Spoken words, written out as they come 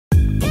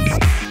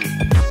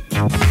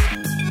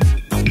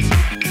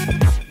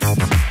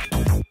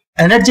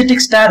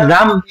Energetic star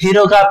Ram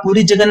హీరోగా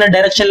puri Jagannadh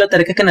direction లో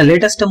తెరకెక్కిన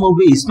latest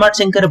movie iSmart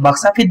Shankar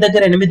box office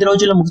దగ్గర 8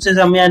 రోజులు ముగిసే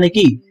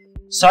సమయానికి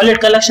సాలిడ్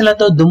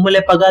కలెక్షన్లతో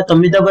దుమ్ములెప్పగా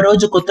 9వ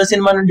రోజు కొత్త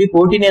సినిమా నుండి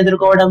పోటీని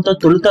ఎదుర్కోవడంతో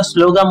తొలుత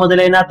స్లోగా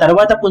మొదలైన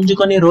తర్వాత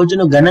పుంజుకొని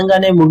రోజును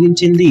ఘనంగానే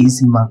ముగించింది ఈ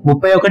సినిమా.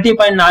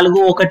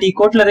 31.41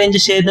 కోట్ల రేంజ్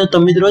షేర్ ను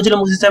 9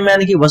 రోజులు ముగిసే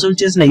సమయానికి వసూలు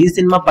చేసిన ఈ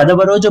సినిమా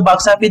 10వ రోజు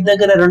బాక్సాఫీస్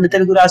దగ్గర 2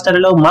 తెలుగు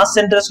రాష్ట్రాలలో మాస్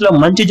సెంటర్స్ లో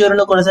మంచి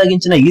జోరును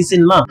కొనసాగించిన ఈ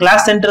సినిమా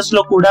క్లాస్ సెంటర్స్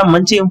లో కూడా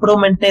మంచి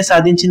ఇంప్రూవ్మెంట్ నే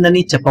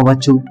సాధించిందని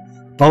చెప్పవచ్చు.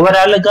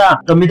 ఓవరాల్ గా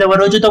 9వ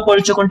రోజుతో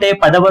పోల్చుకుంటే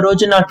 10వ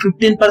రోజున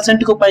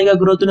 15% కు పైగా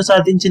గ్రోత్ ను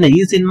సాధించిన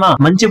ఈ సినిమా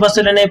మంచి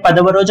వసూలనే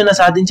 10వ రోజున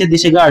సాధించే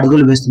దిశగా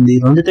అడుగులు వేస్తుంది.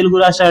 2 తెలుగు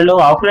రాష్ట్రాల్లో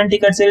offline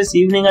ticket sales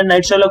evening and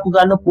night షోలకు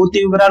గాను పూర్తి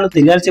వివరాలు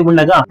తెలియాల్సి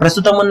ఉండగా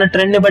ప్రస్తుతం ఉన్న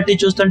ట్రెండ్ ని బట్టి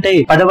చూస్తుంటే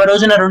 10వ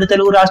రోజున 2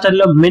 తెలుగు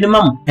రాష్ట్రాల్లో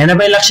మినిమం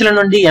 80 లక్షల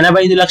నుండి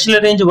 85 లక్షల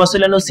రేంజ్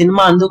వసూలను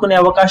సినిమా అందుకునే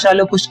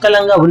అవకాశాలు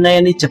పుష్కలంగా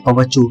ఉన్నాయని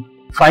చెప్పవచ్చు.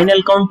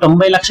 ఫైనల్ కౌంట్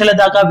 90 లక్షల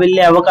దాకా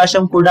వెళ్లే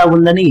అవకాశం కూడా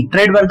ఉందని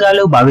ట్రేడ్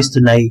వర్గాలు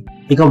భావిస్తున్నాయి.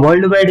 ఇక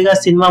వరల్డ్ వైడ్ గా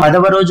సినిమా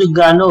 10వ రోజుకు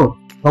గాను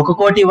 1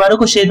 కోటి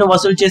వరకు షేర్ ను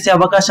వసూలు చేసే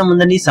అవకాశం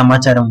ఉందని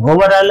సమాచారం.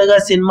 ఓవరాల్ గా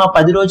సినిమా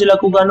 10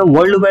 రోజులకు గాను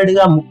వరల్డ్ వైడ్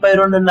గా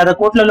 32.5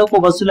 కోట్ల లోపు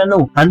వసూలను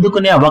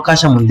అందుకునే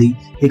అవకాశం ఉంది.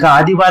 ఇక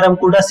ఆదివారం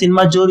కూడా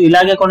సినిమా జోరు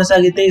ఇలాగే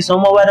కొనసాగితే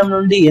సోమవారం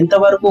నుండి ఎంత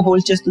వరకు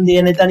హోల్డ్ చేస్తుంది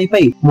అనే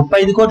దానిపై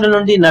 35 కోట్ల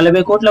నుండి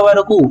 40 కోట్ల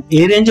వరకు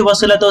ఏ రేంజ్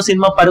వసూలతో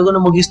సినిమా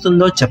పరుగును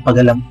ముగిస్తుందో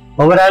చెప్పగలం.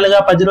 ఓవరాల్ గా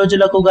 10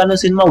 రోజులకు గాను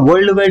సినిమా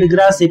వరల్డ్ వైడ్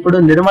గ్రాస్ ఇప్పుడు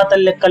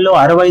నిర్మాతల లెక్కల్లో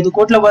 65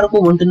 కోట్ల వరకు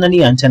ఉంటుందని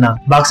అంచనా.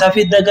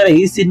 బాక్సాఫీస్ దగ్గర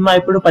ఈ సినిమా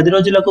ఇప్పుడు 10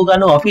 రోజులకు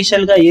గాను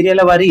అఫీషియల్ గా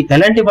ఏరియాల వారి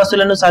ఎలాంటి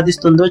వసూలను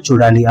సాధిస్తుందో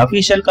చూడాలి.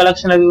 అఫీషియల్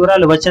కలెక్షన్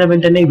వివరాలు వచ్చిన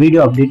వెంటనే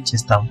వీడియో అప్డేట్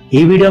చేస్తాం.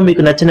 ఈ వీడియో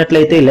మీకు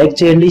నచ్చినట్లయితే లైక్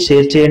చేయండి,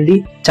 షేర్ చేయండి,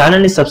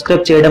 ఛానల్ ని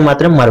సబ్స్క్రైబ్ చేయడం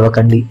మాత్రం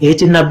మరవకండి. ఏ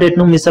చిన్న అప్డేట్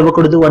ను మిస్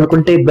అవ్వకూడదు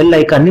అనుకుంటే బెల్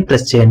ఐకాన్ ని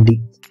ప్రెస్ చేయండి.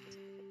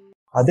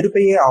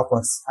 అదిరిపోయే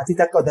ఆఫర్స్, అతి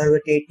తక్కువ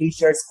ధరకే T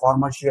shirts,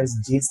 formal shirts,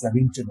 jeans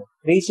లభించును.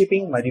 ఫ్రీ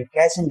షిప్పింగ్ మరియు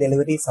క్యాష్ ఆన్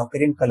డెలివరీ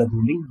సౌకర్యం కలదు.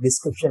 లింక్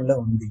డిస్క్రిప్షన్ లో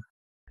ఉంది.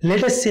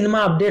 లేటెస్ట్ సినిమా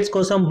అప్డేట్స్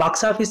కోసం,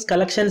 బాక్సాఫీస్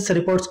కలెక్షన్స్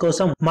రిపోర్ట్స్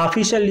కోసం మా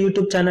అఫీషియల్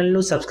యూట్యూబ్ ఛానల్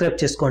ను సబ్స్క్రైబ్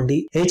చేసుకోండి.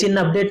 ఏ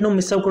చిన్న అప్డేట్ ను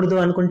మిస్ అవ్వకూడదు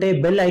అనుకుంటే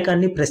బెల్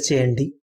ఐకాన్ ని ప్రెస్ చేయండి.